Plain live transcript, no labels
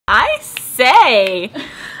I say.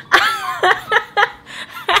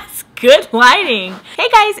 That's good lighting. Hey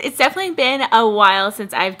guys, it's definitely been a while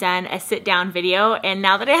since I've done a sit down video, and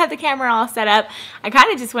now that I have the camera all set up, I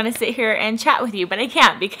kind of just want to sit here and chat with you, but I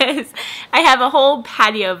can't because I have a whole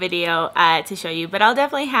patio video to show you, but I'll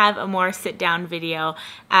definitely have a more sit down video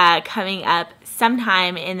coming up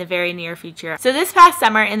sometime in the very near future. So this past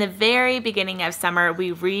summer, in the very beginning of summer,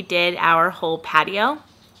 we redid our whole patio.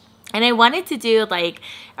 And I wanted to do like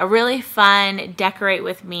a really fun decorate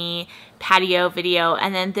with me patio video.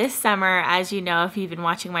 And then this summer, as you know, if you've been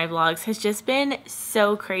watching my vlogs, has just been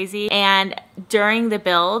so crazy. And during the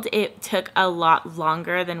build, it took a lot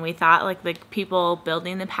longer than we thought. Like the people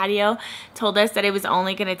building the patio told us that it was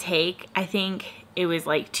only gonna take, I think it was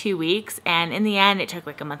like 2 weeks. And in the end, it took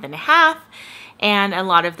like a month and a half. And a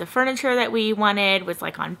lot of the furniture that we wanted was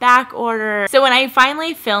like on back order. So when I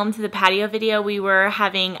finally filmed the patio video, we were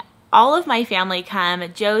having all of my family come,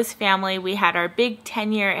 Joe's family. We had our big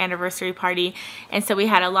 10-year anniversary party, and so we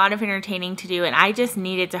had a lot of entertaining to do, and I just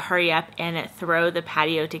needed to hurry up and throw the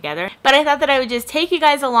patio together. But I thought that I would just take you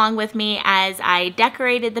guys along with me as I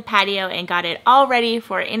decorated the patio and got it all ready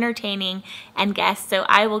for entertaining and guests. So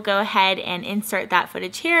I will go ahead and insert that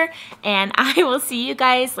footage here, and I will see you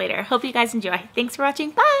guys later. Hope you guys enjoy. Thanks for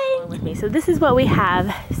watching. Bye! With me. So this is what we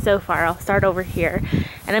have so far. I'll start over here,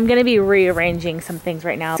 and I'm gonna be rearranging some things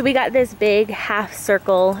right now. So we got this big half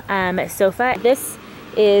circle sofa. This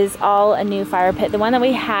is all a new fire pit. The one that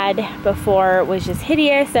we had before was just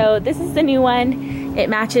hideous, so this is the new one. It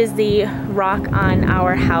matches the rock on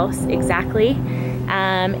our house exactly.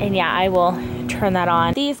 And yeah, I will turn that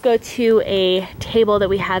on. These go to a table that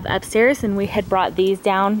we have upstairs, and we had brought these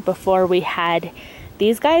down before we had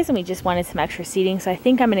these guys, and we just wanted some extra seating. So I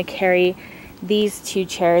think I'm gonna carry these two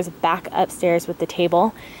chairs back upstairs with the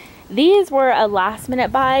table. These were a last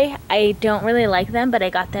minute buy. I don't really like them, but I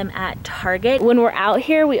got them at Target. When we're out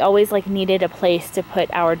here, we always like needed a place to put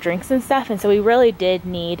our drinks and stuff, and so we really did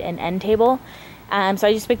need an end table. So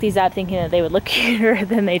I just picked these up thinking that they would look cuter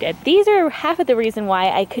than they did. These are half of the reason why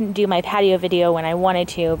I couldn't do my patio video when I wanted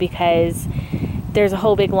to, because there's a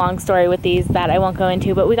whole big long story with these that I won't go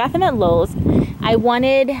into, but we got them at Lowe's. I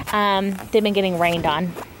wanted, they've been getting rained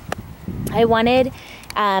on. I wanted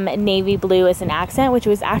navy blue as an accent, which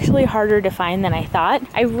was actually harder to find than I thought.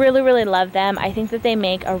 I really love them. I think that they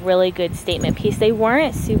make a really good statement piece. They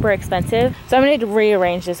weren't super expensive, so I'm going to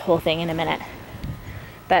rearrange this whole thing in a minute.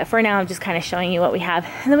 But for now, I'm just kind of showing you what we have.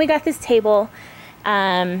 And then we got this table.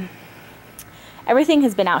 Everything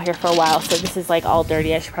has been out here for a while, so this is like all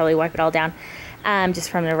dirty. I should probably wipe it all down just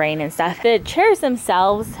from the rain and stuff. The chairs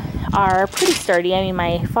themselves are pretty sturdy. I mean,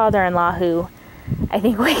 my father-in-law, who I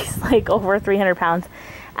think weighs like over 300 pounds,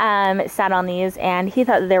 sat on these, and he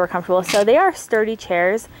thought that they were comfortable. So they are sturdy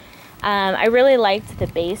chairs. I really liked the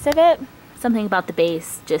base of it. Something about the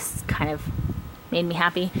base just kind of made me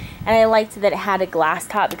happy. And I liked that it had a glass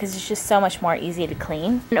top because it's just so much more easy to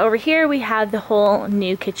clean. And over here we have the whole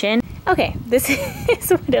new kitchen. Okay, this is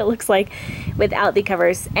what it looks like without the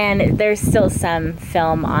covers. And there's still some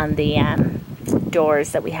film on the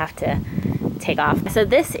doors that we have to take off. So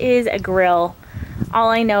this is a grill. All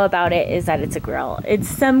I know about it is that it's a grill. It's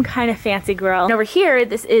some kind of fancy grill. And over here,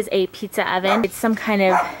 this is a pizza oven. It's some kind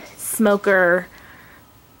of smoker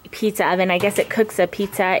pizza oven. I guess it cooks a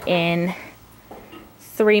pizza in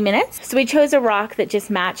 3 minutes. So we chose a rock that just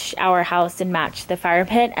matched our house and matched the fire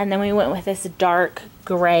pit. And then we went with this dark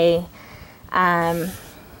gray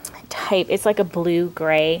type. It's like a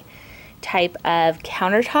blue-gray type of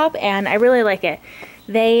countertop, and I really like it.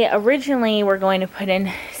 They originally were going to put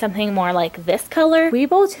in something more like this color. We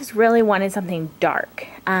both just really wanted something dark.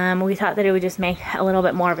 We thought that it would just make a little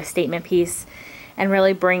bit more of a statement piece and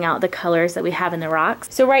really bring out the colors that we have in the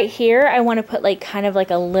rocks. So right here, I want to put like kind of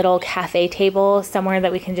like a little cafe table somewhere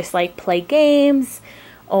that we can just like play games,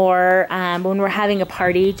 or when we're having a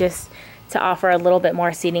party, just to offer a little bit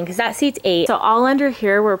more seating, because that seats 8. So all under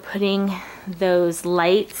here, we're putting those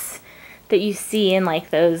lights that you see in like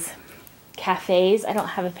those cafes. I don't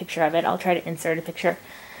have a picture of it. I'll try to insert a picture.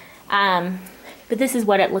 But this is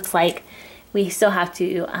what it looks like. We still have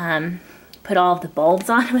to put all of the bulbs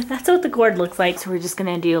on, but that's what the cord looks like. So we're just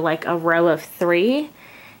gonna do like a row of 3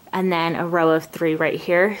 and then a row of 3 right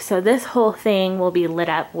here. So this whole thing will be lit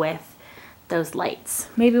up with those lights.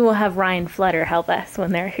 Maybe we'll have Ryan Flutter help us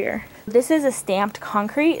when they're here. This is a stamped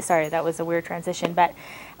concrete. Sorry, that was a weird transition, but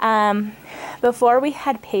before we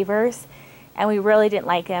had pavers, and we really didn't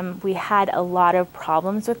like them. We had a lot of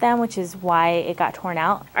problems with them, which is why it got torn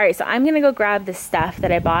out. All right, so I'm gonna go grab the stuff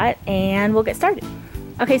that I bought and we'll get started.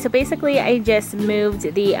 Okay, so basically I just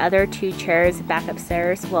moved the other 2 chairs back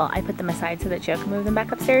upstairs. Well, I put them aside so that Joe can move them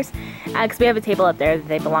back upstairs because we have a table up there that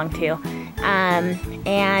they belong to.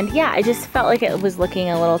 And yeah, I just felt like it was looking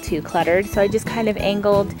a little too cluttered, so I just kind of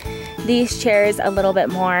angled these chairs a little bit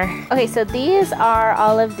more. Okay, so these are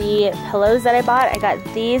all of the pillows that I bought. I got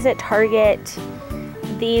these at Target.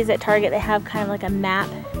 These at Target, they have kind of like a map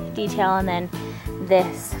detail and then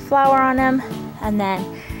this flower on them. And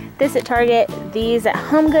then this at Target, these at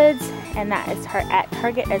Home Goods, and that is at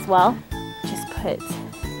Target as well. Just put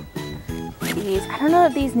these. I don't know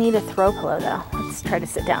if these need a throw pillow though. Let's try to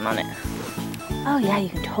sit down on it. Oh yeah, you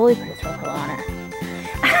can totally put a throw pillow on it.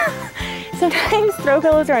 Sometimes throw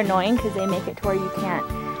pillows are annoying because they make it to where you can't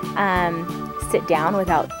sit down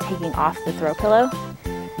without taking off the throw pillow.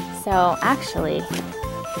 So actually,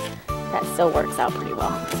 that still works out pretty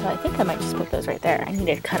well. So I think I might just put those right there. I need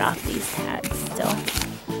to cut off these tags still.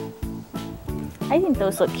 I think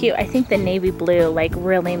those look cute. I think the navy blue like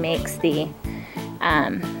really makes the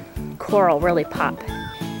coral really pop.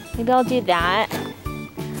 Maybe I'll do that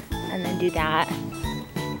and then do that.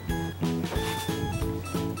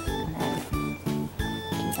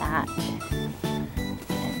 And that.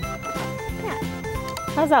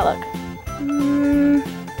 How's that look?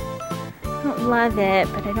 I don't love it,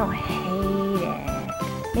 but I don't hate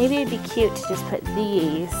it. Maybe it'd be cute to just put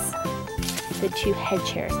these, the 2 head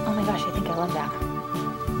chairs. Oh my gosh, I think I love that.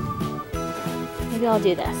 Maybe I'll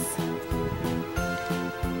do this.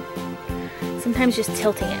 Sometimes just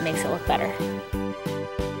tilting it makes it look better.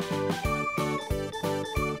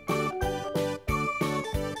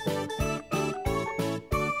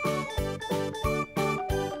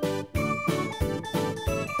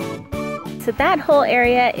 So that whole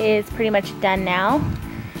area is pretty much done now.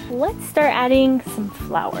 Let's start adding some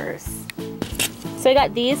flowers. So I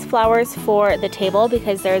got these flowers for the table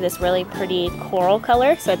because they're this really pretty coral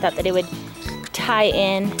color. So I thought that it would tie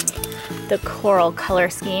in the coral color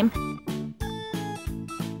scheme.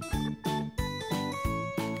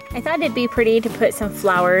 I thought it'd be pretty to put some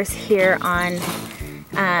flowers here on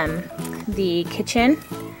the kitchen.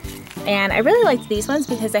 And I really liked these ones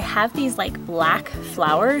because they have these like black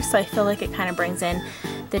flowers, so I feel like it kind of brings in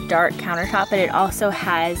the dark countertop, but it also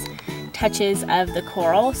has touches of the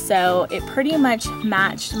coral, so it pretty much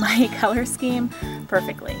matched my color scheme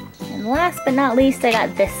perfectly. And last but not least, I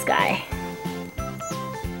got this guy.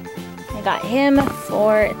 I got him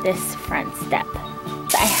for this front step.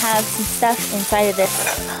 So I have some stuff inside of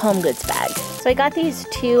this Home Goods bag. So I got these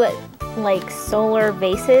 2 like solar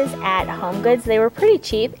vases at Home Goods. They were pretty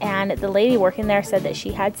cheap, and the lady working there said that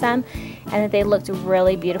she had some and that they looked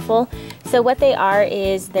really beautiful. So what they are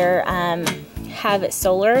is they're have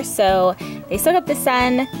solar, so they soak up the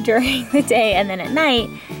sun during the day, and then at night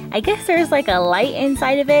I guess there's like a light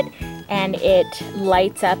inside of it and it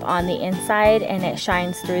lights up on the inside and it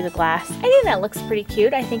shines through the glass. I think that looks pretty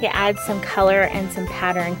cute. I think it adds some color and some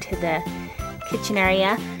pattern to the kitchen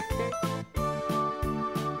area.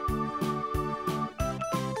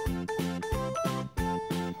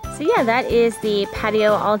 So yeah, that is the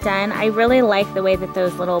patio all done. I really like the way that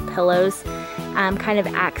those little pillows kind of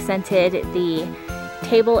accented the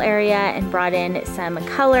table area and brought in some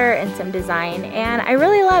color and some design. And I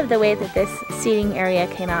really love the way that this seating area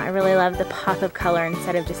came out. I really love the pop of color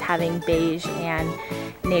instead of just having beige and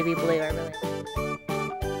navy blue. I really